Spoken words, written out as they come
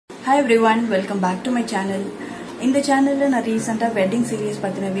Hi everyone, welcome back to my channel. In the channel I recently wedding series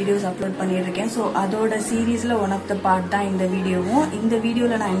pathina videos upload பண்ணிருக்கேன். So அதோட சீரிஸ்ல one of the part தான் இந்த வீடியோவும். இந்த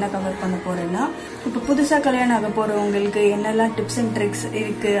வீடியோல நான் என்ன கவர் பண்ண போறேன்னா, இப்ப புதுசா கல்யாணம் ஆக போறவங்களுக்கு என்னெல்லாம் டிப்ஸ் அண்ட் ட்ரிக்ஸ்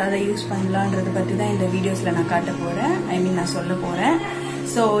இருக்கு அதை யூஸ் பண்ணலாம்ன்றத பத்தி தான் இந்த வீடியோஸ்ல நான் காட்ட போறேன். நான் சொல்ல போறேன்.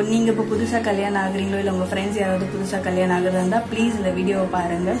 So நீங்க இப்ப புதுசா கல்யாணம் ஆகுறீங்களோ இல்ல உங்க ஃப்ரெண்ட்ஸ் யாராவது புதுசா கல்யாணம் ஆகுறதா இருந்தா ப்ளீஸ் இந்த வீடியோவை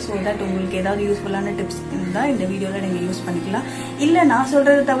பாருங்க. so that உங்களுக்கு ஏதாவது யூஸ்ஃபுல்லான டிப்ஸ் இருந்தா இந்த வீடியோல நீங்க யூஸ் பண்ணிக்கலாம். இல்ல நான்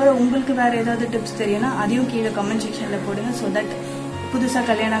சொல்றது தவிர உங்களுக்கு வேற ஏதாவது டிப்ஸ் தெரியும்னா அதையும் கீழே கமெண்ட் செக்ஷன்ல போடுங்க. so that புதுசா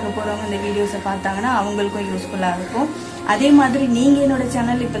கல்யாணம் ஆக போறவங்க இந்த வீடியோஸை பார்த்தாங்கன்னா அவங்களுக்கும் யூஸ்ஃபுல்லா இருக்கும். அதே மாதிரி நீங்க என்னோட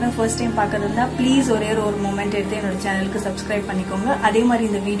சேனல் இப்பதான் ஃபர்ஸ்ட் டைம் பார்க்கறதா ப்ளீஸ் ஒரே ஒரு மொமெண்ட் எடுத்து என்னோட சேனலுக்கு சப்ஸ்கிரைப் பண்ணிக்கோங்க. அதே மாதிரி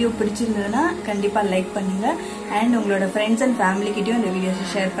இந்த வீடியோ பிடிச்சிருந்ததுன்னா கண்டிப்பா லைக் பண்ணுங்க அண்ட் உங்களோட ஃப்ரெண்ட்ஸ் அண்ட் ஃபேமிலி கிட்டயும் இந்த வீடியோஸை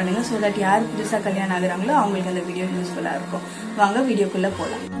ஷேர் பண்ணுங்க. so that யார் புதுசா கல்யாணம் ஆகுறாங்களோ அவங்களுக்கு அந்த வீடியோ யூஸ்ஃபுல்லா இருக்கும். வாங்க வீடியோக்குள்ள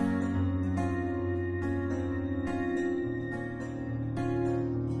போலாம்.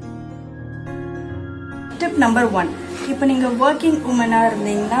 டிப் நம்பர் 1, இப்போ நீங்க ஒர்க்கிங் உமனா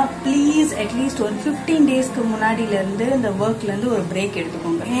இருந்தீங்கன்னா ப்ளீஸ் அட்லீஸ்ட் ஒரு 15 டேஸ்க்கு முன்னாடில இருந்து இந்த ஒர்க்ல இருந்து ஒரு பிரேக்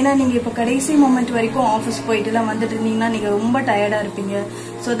எடுத்துக்கோங்க. ஏன்னா நீங்க இப்ப கடைசி மொமெண்ட் வரைக்கும் ஆஃபீஸ் போயிட்டு எல்லாம் வந்துட்டு இருந்தீங்கன்னா நீங்க ரொம்ப டயர்டா இருப்பீங்க.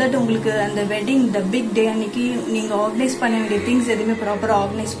 சோ தட் உங்களுக்கு அந்த வெட்டிங் த பிக் டே அன்னைக்கு நீங்க ஆர்கனைஸ் பண்ண வேண்டிய திங்ஸ் எதுவுமே ப்ராப்பரா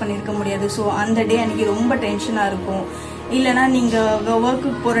ஆர்கனைஸ் பண்ணிருக்க முடியாது. சோ அந்த டே அன்னைக்கு ரொம்ப டென்ஷனா இருக்கும். இல்லனா நீங்க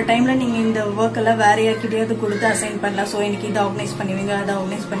ஒர்க்கு போற டைம்ல நீங்க இந்த ஒர்க் எல்லாம் வேற யார்கிட்டயாவது கொடுத்து அசைன் பண்ணலாம். சோ இன்னைக்கு இதை ஆர்கனைஸ் பண்ணுவீங்க அதை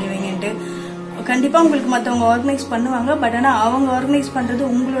ஆர்கனைஸ் பண்ணுவீங்கன்ட்டு கண்டிப்பா உங்களுக்கு மத்தவங்க ஆர்கனைஸ் பண்ணுவாங்க. பட் ஆனா அவங்க ஆர்கனைஸ் பண்றது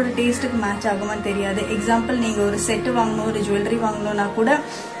உங்களோட டேஸ்ட்டுக்கு மேட்ச் ஆகுமான்னு தெரியாது. எக்ஸாம்பிள் நீங்க ஒரு செட் வாங்கணும், ஒரு ஜுவல்லரி வாங்கணும்னா கூட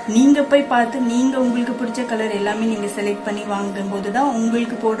நீங்க போய் பார்த்து நீங்க உங்களுக்கு பிடிச்ச கலர் எல்லாமே நீங்க செலக்ட் பண்ணி வாங்கும் போதுதான்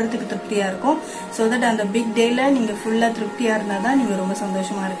உங்களுக்கு போடுறதுக்கு திருப்தியா இருக்கும். சோ தட் அந்த பிக் டேல நீங்க ஃபுல்லா திருப்தியா இருந்தாதான் நீங்க ரொம்ப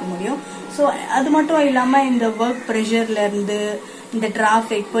சந்தோஷமா இருக்க முடியும். சோ அது மட்டும் இல்லாம இந்த ஒர்க் ப்ரெஷர்ல இருந்து இந்த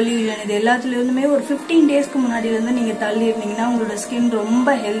டிராபிக் பொல்யூஷன் இது எல்லாத்துல இருந்துமே ஒரு 15 டேஸ்க்கு முன்னாடில இருந்து நீங்க தள்ளி இருந்தீங்கன்னா உங்களோட ஸ்கின்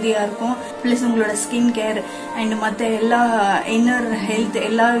ரொம்ப ஹெல்தியா இருக்கும். பிளஸ் உங்களோட ஸ்கின் கேர் அண்ட் மத்த எல்லா இன்னர் ஹெல்த்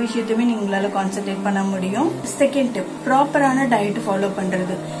எல்லா விஷயத்தையுமே நீங்க உங்களால கான்சென்ட்ரேட் பண்ண முடியும். செகண்ட் டிப், ப்ராப்பரான டயட் ஃபாலோ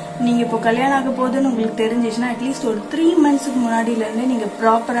பண்றது. நீங்க இப்போ கல்யாணம் ஆக போகுதுன்னு உங்களுக்கு தெரிஞ்சிச்சுன்னா அட்லீஸ்ட் ஒரு 3 மந்த்ஸ்க்கு முன்னாடில இருந்து நீங்க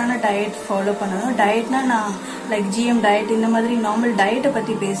ப்ராப்பரான டயட் ஃபாலோ பண்ணணும். டயட்னா நான் லைக் ஜிஎம் டயட் இந்த மாதிரி நார்மல் டயட்டை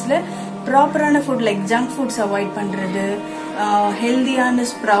பத்தி பேசல. ப்ராப்பரான food like junk foods avoid பண்றது, ஹெல்தியான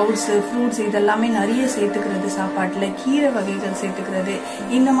ஸ்ப்ரவுட்ஸ் ஃப்ரூட்ஸ் இதெல்லாமே நிறைய சேர்த்துக்கிறது, சாப்பாட்டுல கீரை வகைகள் சேர்த்துக்கிறது,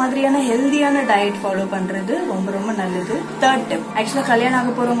 இந்த மாதிரியான ஹெல்தியான டயட் ஃபாலோ பண்றது ரொம்ப ரொம்ப நல்லது. தேர்ட் டிப், ஆக்சுவலா கல்யாணம்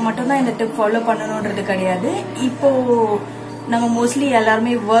ஆக போறவங்க மட்டும் தான் இந்த டிப் ஃபாலோ பண்ணணும்ன்றது கிடையாது. இப்போ நம்ம மோஸ்ட்லி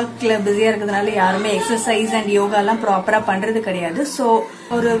எல்லாருமே ஒர்க்ல பிஸியா இருக்கிறதுனால யாருமே எக்ஸசைஸ் அண்ட் யோகா எல்லாம் ப்ராப்பரா பண்றது கிடையாது. சோ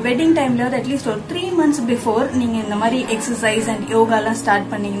ஒரு வெட்டிங் டைம்ல அட்லீஸ்ட் ஒரு 3 மந்த்ஸ் பிஃபோர் நீங்க இந்த மாதிரி எக்ஸசைஸ் அண்ட் யோகா எல்லாம்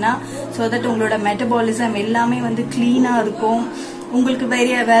ஸ்டார்ட் பண்ணீங்கன்னா சோ தட் உங்களோட மெட்டபாலிசம் எல்லாமே வந்து கிளீனா இருக்கும். உங்களுக்கு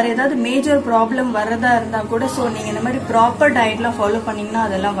வேற ஏதாவது மேஜர் ப்ராப்ளம் வர்றதா இருந்தா கூட சோ நீங்க இந்த மாதிரி ப்ராப்பர் டயட்லாம் ஃபாலோ பண்ணீங்கன்னா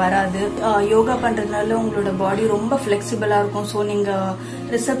அதெல்லாம் வராது. யோகா பண்றதுனால உங்களோட பாடி ரொம்ப பிளெக்சிபிளா இருக்கும். சோ நீங்க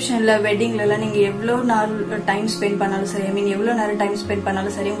ரிசப்ஷன்ல வெட்டிங்ல எல்லாம் நீங்க எவ்வளவு நாள் டைம் ஸ்பெண்ட் பண்ணாலும் சரி, எவ்வளவு நேரம் டைம் ஸ்பெண்ட்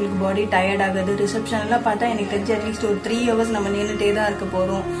பண்ணாலும் சரி உங்களுக்கு பாடி டயர்ட் ஆகுது. ரிசப்ஷன் எல்லாம் பார்த்தா எனக்கு தெரிஞ்சு அட்லீஸ்ட் ஒரு 3 ஹவர்ஸ் நம்ம நின்றுட்டே தான் இருக்க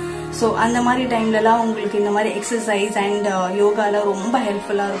போறோம். சோ அந்த மாதிரி டைம்ல எல்லாம் உங்களுக்கு இந்த மாதிரி எக்ஸசைஸ் அண்ட் யோகால ரொம்ப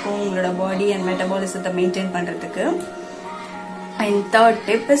ஹெல்ப்ஃபுல்லா இருக்கும் உங்களோட பாடி அண்ட் மெட்டபாலிசத்தை மெயின்டைன் பண்றதுக்கு. And third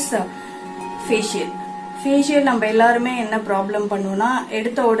tip is facial. Facial நம்ம எல்லாருமே என்ன ப்ராப்ளம் பண்ணுவோம்னா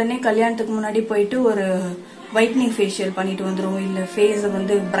எடுத்த உடனே கல்யாணத்துக்கு முன்னாடி போயிட்டு ஒரு ஒயிட்னிங் ஃபேஷியல் பண்ணிட்டு வந்துருவோம். இல்ல ஃபேஸ்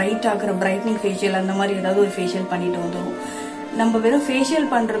வந்து பிரைட் ஆகுற பிரைட்னிங் ஃபேஷியல் அந்த மாதிரி ஏதாவது ஒரு ஃபேஷியல் பண்ணிட்டு வந்துருவோம். நம்ம வெறும் ஃபேஷியல்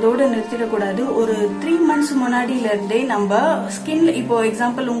பண்றதோட நிறுத்திடக்கூடாது. ஒரு 3 மந்த்ஸ் முன்னாடில இருந்தே நம்ம ஸ்கின்ல இப்போ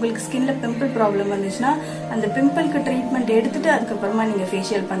எக்ஸாம்பிள் உங்களுக்கு ஸ்கின்ல பிம்பிள் ப்ராப்ளம் வந்துச்சுன்னா அந்த பிம்பிளுக்கு ட்ரீட்மெண்ட் எடுத்துட்டு அதுக்கப்புறமா நீங்க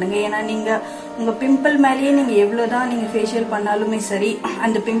ஃபேஷியல் பண்ணுங்க. ஏன்னா நீங்க உங்க பிம்பிள் மேலேயே நீங்க எவ்வளவுதான் நீங்க ஃபேஷியல் பண்ணாலுமே சரி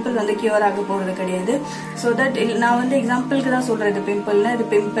அந்த பிம்பிள் வந்து கியூர் ஆக போறது கிடையாது. சோ தட் நான் வந்து எக்ஸாம்பிளுக்கு தான் சொல்றது. பிம்பிள்னா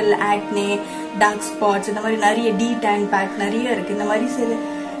இது பிம்பிள், ஆக்னே, டார்க் ஸ்பாட்ஸ் இந்த மாதிரி நிறைய டேன் பேக் நிறைய இருக்கு. இந்த மாதிரி சில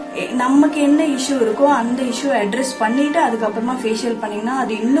நமக்கு என்ன இஷ்யூ இருக்கோ அந்த இஷ்யூ அட்ரஸ் பண்ணிட்டு அதுக்கப்புறமா ஃபேஷியல் பண்ணீங்கன்னா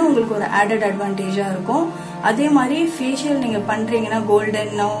அது இன்னும் உங்களுக்கு ஒரு ஆடட் அட்வான்டேஜா இருக்கும். அதே மாதிரி ஃபேஷியல் நீங்க பண்றீங்கன்னா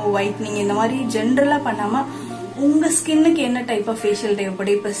கோல்டன் ஒயிட்னிங் இந்த மாதிரி ஜென்ரலா பண்ணாம உங்க ஸ்கின்னுக்கு என்ன டைப் ஆஃப் ஃபேஷியல்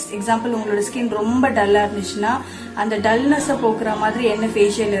தேவைப்படும். இப்ப எக்ஸாம்பிள் உங்களோட ஸ்கின் ரொம்ப டல்லா இருந்துச்சுன்னா அந்த டல்னஸ் போக்குற மாதிரி என்ன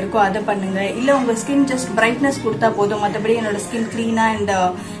ஃபேஷியல் இருக்கோ அதை பண்ணுங்க. இல்ல உங்க ஸ்கின் ஜஸ்ட் பிரைட்னஸ் கொடுத்தா போதும், மற்றபடி என்னோட ஸ்கின் கிளீனா அண்ட்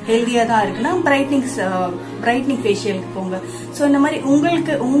ஹெல்தியா தான் இருக்குன்னா பிரைட்னிங் ஃபேஷியலுக்கு போங்க. சோ இந்த மாதிரி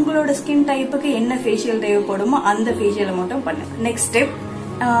உங்களுக்கு உங்களோட ஸ்கின் டைப்புக்கு என்ன ஃபேஷியல் தேவைப்படுமோ அந்த ஃபேஷியலை மட்டும் பண்ணுங்க. நெக்ஸ்ட் ஸ்டெப்,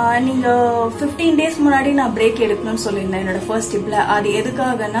 நீங்க 15 டேஸ் முன்னாடி நான் பிரேக் எடுக்கணும்னு சொல்லியிருந்தேன் என்னோட ஃபர்ஸ்ட் டிப்ல. அது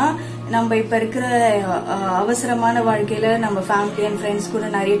எதுக்காகனா நம்ம இப்ப இருக்கிற அவசரமான வாழ்க்கையில நம்ம ஃபேமிலி அண்ட் ஃப்ரெண்ட்ஸ் கூட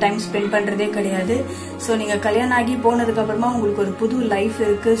நிறைய டைம் ஸ்பெண்ட் பண்றதே கிடையாது. ஸோ நீங்க கல்யாணம் ஆகி போனதுக்கு அப்புறமா உங்களுக்கு ஒரு புது லைஃப்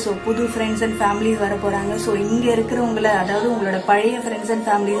இருக்கு. ஸோ புது ஃப்ரெண்ட்ஸ் அண்ட் ஃபேமிலிஸ் வர போறாங்க. ஸோ இங்க இருக்கிறவங்களை, அதாவது உங்களோட பழைய ஃப்ரெண்ட்ஸ் அண்ட்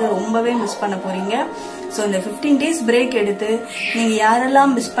ஃபேமிலிஸை ரொம்பவே மிஸ் பண்ண போறீங்க. ஸோ இந்த 15 days பிரேக் எடுத்து நீங்க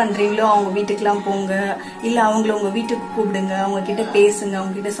யாரெல்லாம் மிஸ் பண்றீங்களோ அவங்க வீட்டுக்கெல்லாம் போங்க, இல்ல அவங்கள உங்க வீட்டுக்கு கூப்பிடுங்க, அவங்க கிட்ட பேசுங்க,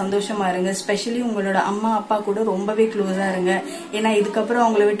 அவங்க கிட்ட சந்தோஷமா இருங்க. ஸ்பெஷலி உங்களோட அம்மா அப்பா கூட ரொம்பவே க்ளோஸா இருங்க. ஏன்னா இதுக்கப்புறம்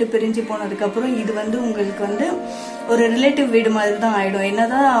அவங்கள விட்டு பிரிஞ்சு போனதுக்கு அப்புறம் இது உங்களுக்கு ஒரு ரிலேட்டிவ் வீடு மாதிரி தான் ஆயிடும்.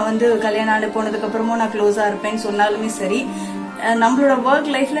 என்னதான் கல்யாணம் ஆண்டு போனதுக்கு அப்புறமும் நான் க்ளோஸா இருப்பேன்னு சொன்னாலுமே சரி, நம்மளோட ஒர்க்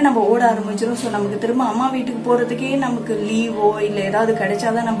லைஃப்ல நம்ம ஓட ஆரம்பிச்சிடும். ஸோ நமக்கு திரும்ப அம்மா வீட்டுக்கு போறதுக்கே நமக்கு லீவோ இல்ல ஏதாவது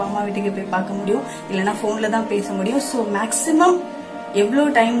கிடைச்சாதான் நம்ம அம்மா வீட்டுக்கு போய் பார்க்க முடியும், இல்லைன்னா போன்ல தான் பேச முடியும். ஸோ மேக்சிமம் எவ்வளவு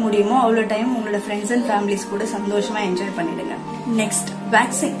டைம் முடியுமோ அவ்வளவு டைம் உங்களோட ஃப்ரெண்ட்ஸ் அண்ட் ஃபேமிலிஸ் கூட சந்தோஷமா என்ஜாய் பண்ணிடுங்க. Next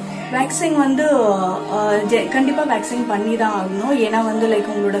vaccine. வேக்சின் கண்டிப்பா வேக்சின் பண்ணி தான் ஆகணும். ஏன்னா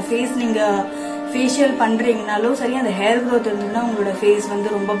லைக் உங்களோட ஃபேஸ் நீங்க ஃபேஷியல் பண்றீங்கனாலும் சரி, அந்த ஹேர் க்ரோத் இருந்ததுன்னா உங்களோட ஃபேஸ்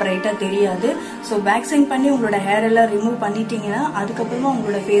ரொம்ப பிரைட்டா தெரியாது. ஸோ வேக்சின் பண்ணி உங்களோட ஹேர் எல்லாம் ரிமூவ் பண்ணிட்டீங்கன்னா அதுக்கப்புறமா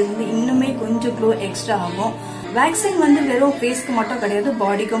உங்களோட ஃபேஸ் இன்னுமே கொஞ்சம் க்ளோ எக்ஸ்ட்ரா ஆகும். வேக்சின் வெறும் ஃபேஸ்க்கு மட்டும் கிடையாது,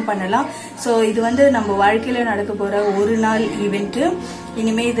 பாடிக்கும் பண்ணலாம். ஸோ இது நம்ம வாழ்க்கையில நடக்க போற ஒரு நாள் ஈவெண்ட்.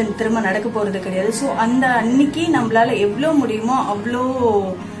 இனிமே இது திரும்ப நடக்க போறது கிடையாது. ஸோ அந்த அன்னைக்கு நம்மளால எவ்வளவு முடியுமோ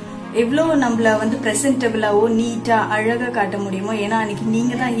எவ்வளோ நம்மள பிரசன்டபிளாவோ நீட்டா அழகா காட்ட முடியுமோ. ஏன்னா அன்னைக்கு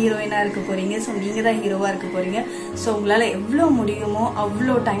நீங்க தான் ஹீரோயினா இருக்க போறீங்க. ஸோ நீங்க தான் ஹீரோவா இருக்க போறீங்க. ஸோ உங்களால எவ்வளோ முடியுமோ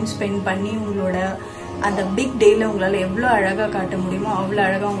அவ்வளோ டைம் ஸ்பெண்ட் பண்ணி உங்களோட அந்த பிக் டேல உங்களால எவ்வளோ அழகா காட்ட முடியுமோ அவ்வளோ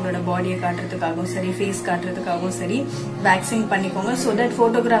அழகா உங்களோட பாடியை காட்டுறதுக்காகவும் சரி, ஃபேஸ் காட்டுறதுக்காகவும் சரி வேக்சின் பண்ணிக்கோங்க. ஸோ தட்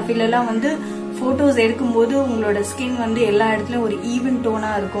போட்டோகிராஃபில எல்லாம் போட்டோஸ் எடுக்கும்போது உங்களோட ஸ்கின் எல்லா இடத்துலயும் ஒரு ஈவன்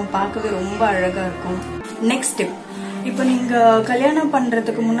டோனா இருக்கும், பார்க்கவே ரொம்ப அழகா இருக்கும். நெக்ஸ்ட் டிப், இப்போ நீங்க கல்யாணம்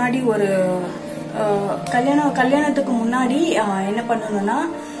பண்றதுக்கு முன்னாடி கல்யாணத்துக்கு முன்னாடி என்ன பண்ணணும்னா,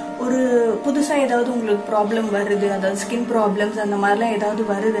 ஒரு புதுசா ஏதாவது உங்களுக்கு ப்ராப்ளம் வருது, அதாவது ஸ்கின் ப்ராப்ளம்ஸ் அந்த மாதிரிலாம் ஏதாவது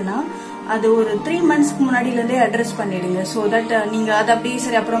வருதுன்னா அது ஒரு 3 monthsக்கு முன்னாடில இருந்தே அட்ரஸ் பண்ணிடுங்க. ஸோ தட் நீங்க அதை அப்படியே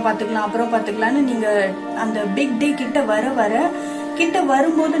சரி அப்புறம் பாத்துக்கலாம்னு நீங்க அந்த பிக் டே கிட்ட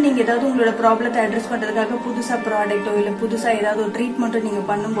வரும்போது நீங்க ஏதாவது உங்களோட ப்ராப்ளத்தை அட்ரஸ் பண்றதுக்காக புதுசா ப்ராடக்டோ இல்ல புதுசா ஏதாவது ஒரு ட்ரீட்மெண்ட்டோ நீங்க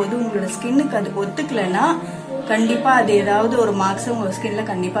பண்ணும்போது உங்களோட ஸ்கின்னுக்கு அது ஒத்துக்கலன்னா கண்டிப்பா அது ஏதாவது ஒரு மார்க்ஸ் உங்க ஸ்கின்ல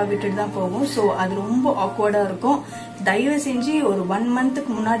கண்டிப்பா விட்டுட்டு தான் போகும். ஸோ அது ரொம்ப ஆக்வர்டா இருக்கும். தயவு செஞ்சு ஒரு 1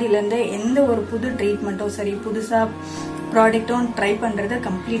 monthக்கு முன்னாடில இருந்தே எந்த ஒரு புது ட்ரீட்மெண்ட்டோ சரி, புதுசா ப்ராடக்டும் ட்ரை பண்றதை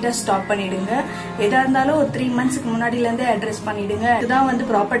கம்ப்ளீட்டா ஸ்டாப் பண்ணிடுங்க. எதா இருந்தாலும் ஒரு 3 monthsக்கு முன்னாடில இருந்தே அட்ரஸ் பண்ணிடுங்க. இதுதான்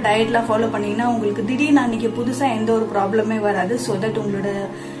ப்ராப்பர் டயட்லாம் ஃபாலோ பண்ணீங்கன்னா உங்களுக்கு திடீர்னு அன்னைக்கு புதுசா எந்த ஒரு ப்ராப்ளமே வராது. ஸோ தட் உங்களோட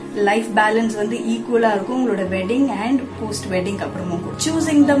லைஃப் பேலன்ஸ் ஈக்குவலா இருக்கும் உங்களோட வெட்டிங் அண்ட் போஸ்ட் வெட்டிங் அப்புறமும்.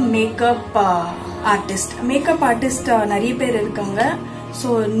 Choosing the makeup artist. Makeup artist நிறைய பேர் இருக்காங்க. ஸோ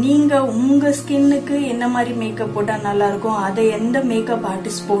நீங்க உங்க ஸ்கின்னுக்கு என்ன மாதிரி மேக்கப் போட்டா நல்லா இருக்கும், அதை எந்த மேக்கப்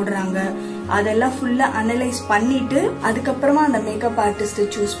ஆர்டிஸ்ட் போடுறாங்க அதெல்லாம் ஃபுல்லா அனலைஸ் பண்ணிட்டு அதுக்கப்புறமா அந்த மேக்கப் ஆர்டிஸ்ட்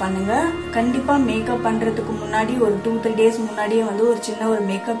சூஸ் பண்ணுங்க. கண்டிப்பா மேக்கப் பண்றதுக்கு முன்னாடி ஒரு 2-3 days முன்னாடியே ஒரு சின்ன ஒரு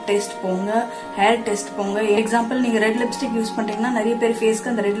மேக்கப் டெஸ்ட் போங்க, ஹேர் டெஸ்ட் போங்க. எக்ஸாம்பிள் நீங்க ரெட் லிப்ஸ்டிக் யூஸ் பண்றீங்கன்னா நிறைய பேர்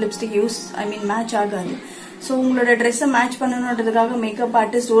ஃபேஸ்க்கு அந்த ரெட் லிப்ஸ்டிக் மேட்ச் ஆகாது. ஸோ உங்களோட ட்ரெஸ்ஸை மேட்ச் பண்ணணுன்றதுக்காக மேக்கப்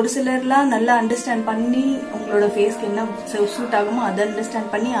ஆர்டிஸ்ட் ஒரு சிலர்லாம் நல்லா அண்டர்ஸ்டாண்ட் பண்ணி உங்களோட ஃபேஸ்க்கு என்ன சூட் ஆகுமோ அதை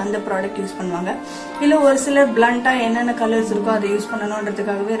அண்டர்ஸ்டாண்ட் பண்ணி அந்த ப்ராடக்ட் யூஸ் பண்ணுவாங்க. இல்லை ஒரு சிலர் பிளண்டா என்னென்ன கலர்ஸ் இருக்கோ அதை use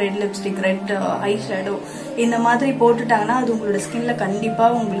பண்ணணுன்றதுக்காகவே red lipstick, red eye shadow இந்த மாதிரி போட்டுட்டாங்கன்னா அது உங்களோட ஸ்கின்ல கண்டிப்பா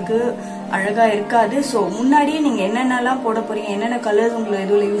உங்களுக்கு அழகா இருக்காது. ஸோ முன்னாடியே நீங்க என்னென்னலாம் போட போறீங்க, என்னென்ன கலர்ஸ் உங்களை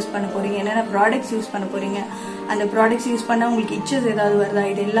எதுல யூஸ் பண்ண போறீங்க, என்னென்ன ப்ராடக்ட்ஸ் யூஸ் பண்ண போறீங்க, அந்த ப்ராடக்ட்ஸ் யூஸ் பண்ணா உங்களுக்கு இச்சஸ் ஏதாவது வருதா,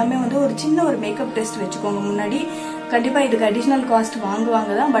 இது எல்லாமே ஒரு சின்ன ஒரு மேக்கப் டெஸ்ட் வச்சுக்கோங்க முன்னாடி. கண்டிப்பா இதுக்கு அடிஷனல் காஸ்ட்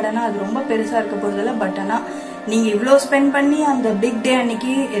வாங்குவாங்க தான், பட் ஆனா அது ரொம்ப பெருசா இருக்க போறதில்ல. பட் ஆனா நீங்க இவ்வளவு ஸ்பெண்ட் பண்ணி அந்த பிக் டே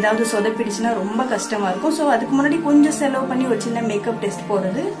அன்னைக்கு ஏதாவது சொதப்பிடுச்சுன்னா ரொம்ப கஷ்டமா இருக்கும். ஸோ அதுக்கு முன்னாடி கொஞ்சம் செலவு பண்ணி ஒரு சின்ன மேக்கப் டெஸ்ட்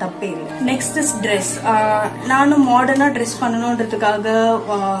போறது தப்பே இல்லை. Next is dress. நானும் மாடர்னா ட்ரெஸ் பண்ணணுன்றதுக்காக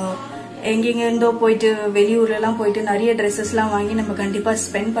எங்கெங்க இருந்தோ போயிட்டு வெளியூர்ல எல்லாம் போயிட்டு நிறைய ட்ரெஸ்ஸஸ் எல்லாம் வாங்கி நம்ம கண்டிப்பா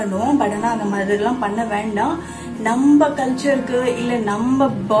ஸ்பெண்ட் பண்ணுவோம். பட் ஆனா அந்த மாதிரி எல்லாம் பண்ண வேண்டாம். நம்ம கல்ச்சருக்கு இல்ல நம்ம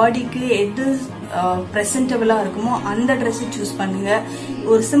பாடிக்கு எது பிரசன்டபிளா இருக்குமோ அந்த ட்ரெஸ் சூஸ் பண்ணுங்க.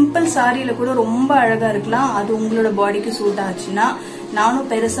 ஒரு சிம்பிள் சாரியில கூட ரொம்ப அழகா இருக்கலாம். அது உங்களோட பாடிக்கு சூட் ஆச்சுன்னா, நானும்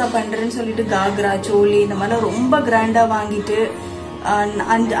பெருசா பண்றேன்னு சொல்லிட்டு காக்ரா, சோலி இந்த மாதிரி ரொம்ப கிராண்டா வாங்கிட்டு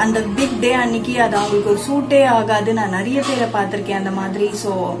அந்த பிக் டே அன்னைக்கு அது அவங்களுக்கு ஒரு சூட்டே ஆகாது. நான் நிறைய பேரை பார்த்திருக்கேன் அந்த மாதிரி.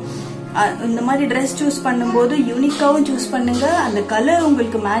 ஸோ இந்த மாதிரி ட்ரெஸ் சூஸ் பண்ணும்போது யூனிக்காவும் சூஸ் பண்ணுங்க, அந்த கலர்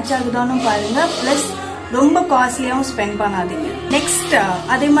உங்களுக்கு மேட்ச் ஆகுதான்னு பாருங்க. பிளஸ் ரொம்ப காஸ்ட்லியாவும் ஸ்பெண்ட் பண்ணாதீங்க. நெக்ஸ்ட்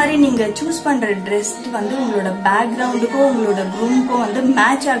அதே மாதிரி நீங்க சூஸ் பண்ற ட்ரெஸ் வந்து உங்களோட பேக்ரவுண்டுக்கும் உங்களோட ரூமுக்கும் வந்து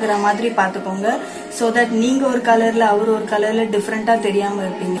மேட்ச் ஆகுற மாதிரி பாத்துக்கோங்க. சோ தட் நீங்க ஒரு கலர்ல அவர் ஒரு கலர்ல டிஃப்ரெண்டா தெரியாம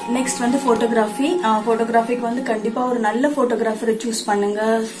இருப்பீங்க. நெக்ஸ்ட் வந்து போட்டோகிராஃபிக்கு வந்து கண்டிப்பா ஒரு நல்ல போட்டோகிராஃபரை சூஸ் பண்ணுங்க.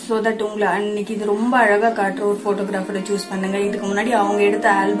 சோ தட் உங்களை அன்னைக்கு இது ரொம்ப அழகா காட்டுற ஒரு போட்டோகிராஃபரை சூஸ் பண்ணுங்க. இதுக்கு முன்னாடி அவங்க எடுத்த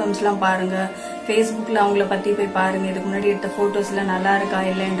ஆல்பம்ஸ் எல்லாம் பாருங்க, Facebookல அவங்கள பத்தி போய் பாருங்க, இதுக்கு முன்னாடி எடுத்த போட்டோஸ் எல்லாம் நல்லா இருக்கா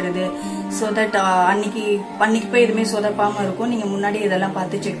இல்லைன்றது. சோ தட் அன்னைக்கு போய் எதுவுமே சொதப்பாம இருக்கும். நீங்க முன்னாடி இதெல்லாம்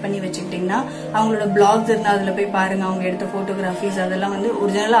பார்த்து செக் பண்ணி வச்சுக்கிட்டீங்கன்னா அவங்களோட பிளாக்ஸ் இருந்தா அதுல போய் பாருங்க, அவங்க எடுத்த போட்டோகிராஃபிஸ் அதெல்லாம் வந்து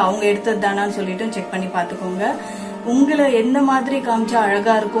ஒரிஜினலா அவங்க எடுத்தது தானான்னு சொல்லிட்டு செக் பண்ணி பாத்துக்கோங்க. உங்களை எந்த மாதிரி காமிச்சா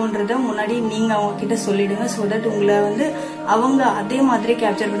அழகா இருக்கும்ன்றத முன்னாடி நீங்க அவங்க கிட்ட சொல்லிடுங்க. சோ தட் உங்களை வந்து அவங்க அதே மாதிரி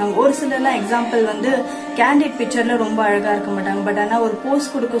கேப்சர் பண்ணுவாங்க. ஒரு சிலர்லாம் எக்ஸாம்பிள் வந்து கேண்டிட் பிக்சர்ல ரொம்ப அழகா இருக்க மாட்டாங்க, பட் ஆனா ஒரு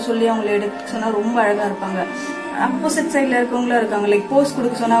போஸ் கொடுக்க சொல்லி அவங்களை எடுக்க சொன்னா ரொம்ப அழகா இருப்பாங்க. ஆப்போசிட் சைட்ல இருக்கவங்களும் இருக்காங்க, லைக் போஸ்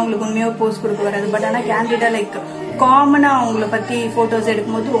கொடுக்க சொன்னா அவங்களுக்கு உண்மையா போஸ் கொடுக்க வராது, பட் ஆனா கேண்டிடா லைக் காமனா அவங்கள பத்தி போட்டோஸ்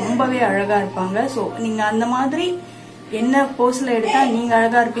எடுக்கும்போது ரொம்பவே அழகா இருப்பாங்க. சோ நீங்க அந்த மாதிரி என்ன போஸ்ல எடுத்தா நீங்க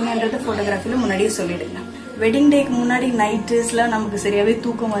அழகா இருப்பீங்கன்றது போட்டோகிராஃபில முன்னாடியே சொல்லிடுங்க. வெட்டிங் டேக்கு முன்னாடி நைட்ஸ்லாம் நமக்கு சரியாவே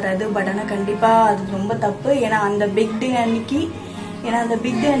தூக்கம் வராது, பட் ஆனா கண்டிப்பா அது ரொம்ப தப்பு. ஏன்னா அந்த பிக் டே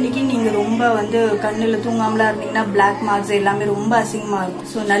அன்னைக்கு நீங்க ரொம்ப வந்து கண்ணுல தூங்காமலா இருந்தீங்கன்னா பிளாக் மார்க்ஸ் எல்லாமே ரொம்ப அசிங்கமா இருக்கும்.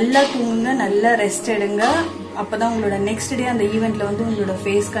 ஸோ நல்லா தூங்குங்க, நல்லா ரெஸ்ட் எடுங்க. அப்பதான் உங்களோட நெக்ஸ்ட் டே அந்த ஈவெண்ட்ல வந்து உங்களோட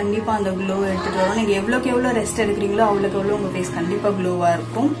ஃபேஸ் கண்டிப்பா அந்த க்ளோ எடுத்துட்டு வரும். நீங்க எவ்வளவுக்கு எவ்வளவு ரெஸ்ட் எடுக்கிறீங்களோ அவ்வளவுக்கு எவ்வளவு உங்க ஃபேஸ் கண்டிப்பா க்ளோவா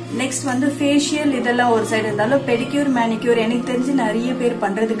இருக்கும். நெக்ஸ்ட் வந்து ஃபேஷியல் இதெல்லாம் ஒரு சைடு இருந்தாலும் பெடிக்யூர் மேனிக்யூர் எனக்கு தெரிஞ்சு நிறைய பேர்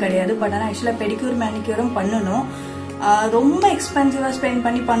பண்றது கிடையாது, பட் ஆனா ஆக்சுவலா பெடிக்யூர் மேனிக்யூரும் பண்ணணும். ரொம்ப எக்ஸ்பென்சிவா ஸ்பெண்ட்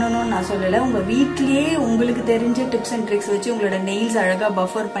பண்ணி பண்ணணும்னு நான் சொல்லல. உங்க வீட்லயே உங்களுக்கு தெரிஞ்ச டிப்ஸ் அண்ட் ட்ரிக்ஸ் வச்சு உங்களோட நெயில்ஸ் அழகா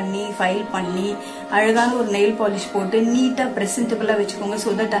பஃபர் பண்ணி ஃபைல் பண்ணி அழகான ஒரு நெயில் பாலிஷ் போட்டு நீட்டா பிரசன்டபிளா வச்சுக்கோங்க.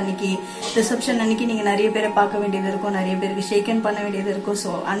 சோ தட் அன்னைக்கு ரிசப்ஷன் அன்னைக்கு நீங்க நிறைய பேரை பார்க்க வேண்டியது இருக்கும், நிறைய பேருக்கு ஷேக் ஹேண்ட் பண்ண வேண்டியது இருக்கும்.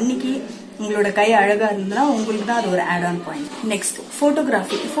 சோ அன்னைக்கு உங்களோட கை அழகா இருந்ததுன்னா உங்களுக்கு தான் அது ஒரு add on point. Next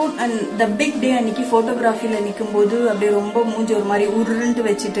photography. The big டே அன்னைக்கு போட்டோகிராஃபில நிக்கும் போது அப்படியே ரொம்ப மூஞ்சி ஒரு மாதிரி உருண்டு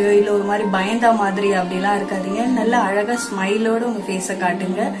வச்சுட்டு இல்ல ஒரு மாதிரி பயந்தா மாதிரி அப்படிலாம் இருக்காதீங்க. நல்லா அழகா ஸ்மைலோட உங்க ஃபேஸை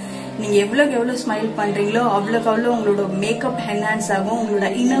காட்டுங்க. நீங்க எவ்வளவுக்கு எவ்வளவு ஸ்மைல் பண்றீங்களோ அவ்வளவுக்கு அவ்வளவு உங்களோட மேக்கப் என்ஹான்ஸ் ஆகும், உங்களோட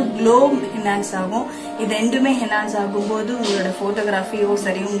இன்னர் க்ளோ என்ஹான்ஸ் ஆகும். இது ரெண்டுமே என்ஹான்ஸ் ஆகும்போது உங்களோட போட்டோகிராஃபியோ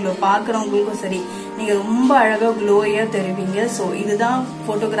சரி உங்களை பாக்குறவங்களுக்கும் சரி நீங்க ரொம்ப அழகா க்ளோயா தெரிவிங்க. சோ இதுதான்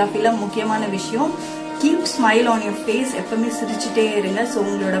போட்டோகிராஃபில முக்கியமான விஷயம். Keep smile on your face, எப்பவுமே சிரிச்சுட்டே இருங்க. சோ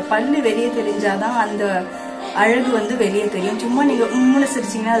உங்களோட பல்லு வெளியே தெரிஞ்சாதான் அந்த அழகு வந்து வெளியே தெரியும். சும்மா நீங்க உம்முன்னு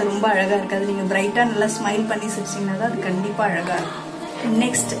சிரிச்சீங்கன்னா அது ரொம்ப அழகா இருக்காது. நீங்க பிரைட்டா நல்லா ஸ்மைல் பண்ணி சிரிச்சீங்கன்னா தான் அது கண்டிப்பா அழகா இருக்கும்.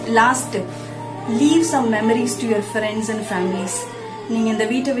 Next last tip, leave some memories to your friends and families. நீங்க இந்த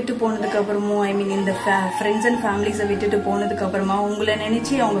வீட்டை விட்டு போனதுக்கு அப்புறமும் இந்த ஃப்ரெண்ட்ஸ் அண்ட் ஃபேமிலிஸை விட்டுட்டு போனதுக்கு அப்புறமா உங்களை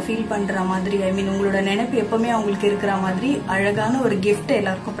நினைச்சு அவங்க ஃபீல் பண்ற மாதிரி உங்களோட நினைப்பு எப்பவுமே அவங்களுக்கு இருக்கிற மாதிரி அழகான ஒரு கிஃப்ட்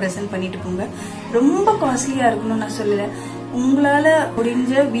எல்லாருக்கும் ப்ரெசென்ட் பண்ணிட்டு போங்க. ரொம்ப காஸ்ட்லியா இருக்கணும்னு நான் சொல்லல, உங்களால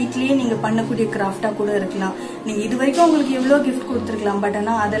முடிஞ்ச வீட்லயே நீங்க பண்ணக்கூடிய கிராஃப்டா கூட இருக்கலாம். நீங்க இது வரைக்கும் உங்களுக்கு எவ்வளவு கிஃப்ட் கொடுத்துருக்கலாம், பட்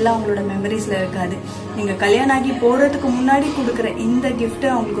ஆனா அதெல்லாம் உங்களோட மெமரிஸ்ல இருக்காது. நீங்க கல்யாணம் ஆகி போறதுக்கு முன்னாடி கொடுக்குற இந்த கிஃப்ட்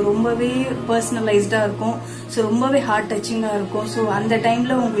அவங்களுக்கு ரொம்பவே பர்சனலைஸ்டா இருக்கும். ஸோ ரொம்பவே ஹார்ட் டச்சிங்கா இருக்கும். ஸோ அந்த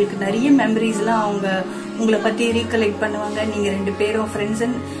டைம்ல உங்களுக்கு நிறைய மெமரிஸ் எல்லாம் அவங்க உங்களை பத்தி ரீகலெக்ட் பண்ணுவாங்க. நீங்க ரெண்டு பேரும்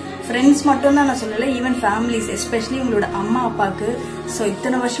ஃப்ரெண்ட்ஸ் மட்டும் தான் நான் சொல்லல, ஈவன் ஃபேமிலிஸ், எஸ்பெஷலி உங்களோட அம்மா அப்பாவுக்கு. ஸோ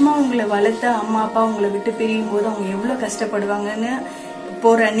இத்தனை வருஷமா உங்களை வளர்த்த அம்மா அப்பா உங்களை விட்டு பிரியும் போது அவங்க எவ்வளவு கஷ்டப்படுவாங்கன்னு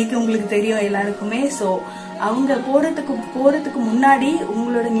போற அன்னைக்கு உங்களுக்கு தெரியும் எல்லாருக்குமே. ஸோ அவங்க போறதுக்கு முன்னாடி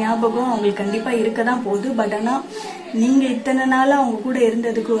உங்களோட ஞாபகம் அவங்களுக்கு கண்டிப்பா இருக்கதான் போகுது. பட் ஆனா நீங்க இத்தனை நாளா அவங்க கூட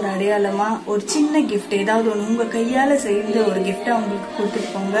இருந்ததுக்கு ஒரு அடையாளமா ஒரு சின்ன கிஃப்ட், ஏதாவது ஒண்ணு உங்க கையால செய்த ஒரு கிஃப்ட் அவங்களுக்கு கொடுத்துட்டு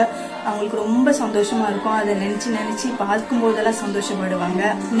போங்க. அவங்களுக்கு ரொம்ப சந்தோஷமா இருக்கும். அதை நினைச்சு பார்க்கும் போதெல்லாம் சந்தோஷப்படுவாங்க.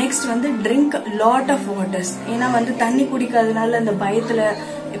 நெக்ஸ்ட் வந்து ட்ரிங்க் லாட் ஆஃப் வாட்டர்ஸ். ஏன்னா வந்து தண்ணி குடிக்காதனால அந்த பயத்துல,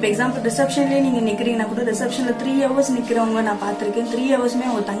 இப்ப எக்ஸாம்பிள் ரிசப்ஷன்லயே நீங்க நிக்கிறீங்கன்னா கூட ரிசப்ஷன்ல 3 hours நிக்கிறவங்க நான் பாத்திருக்கேன். 3 hoursமே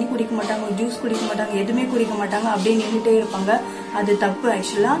அவங்க தண்ணி குடிக்க மாட்டாங்க, ஜூஸ் குடிக்க மாட்டாங்க, எதுவுமே குடிக்க மாட்டாங்க, அப்படியே நின்றுட்டே இருப்பாங்க. அது தப்பு.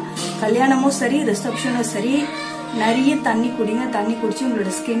 ஆக்சுவலா கல்யாணமும் சரி ரிசப்ஷனும் சரி நிறைய தண்ணி குடிங்க. தண்ணி குடிச்சு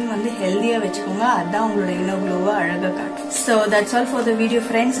உங்களோட ஸ்கின் வந்து ஹெல்தியா வச்சுக்கோங்க. அதான் உங்களோட இன்னர் க்ளோவை அழகா காட்டும். So that's all for the video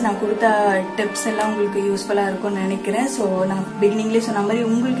friends. நான் கொடுத்த டிப்ஸ் எல்லாம் உங்களுக்கு யூஸ்ஃபுல்லா இருக்கும்னு நினைக்கிறேன். ஸோ நான் பிகினிங்லேயே சொன்ன மாதிரி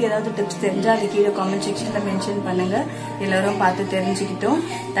உங்களுக்கு ஏதாவது டிப்ஸ் தெரிஞ்சா அது கீழே காமெண்ட் செக்ஷன்ல மென்ஷன் பண்ணுங்க. எல்லாரும் பார்த்து தெரிஞ்சுக்கிட்டோம்.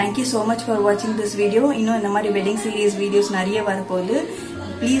 தேங்க்யூ ஸோ மச் ஃபார் வாட்சிங் திஸ் வீடியோ. இன்னும் இந்த மாதிரி வெட்டிங் சீரீஸ் வீடியோஸ் நிறைய வரப்போகுது.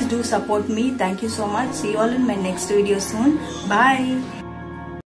 Please do support me. Thank you so much. See you all in my next video soon. Bye.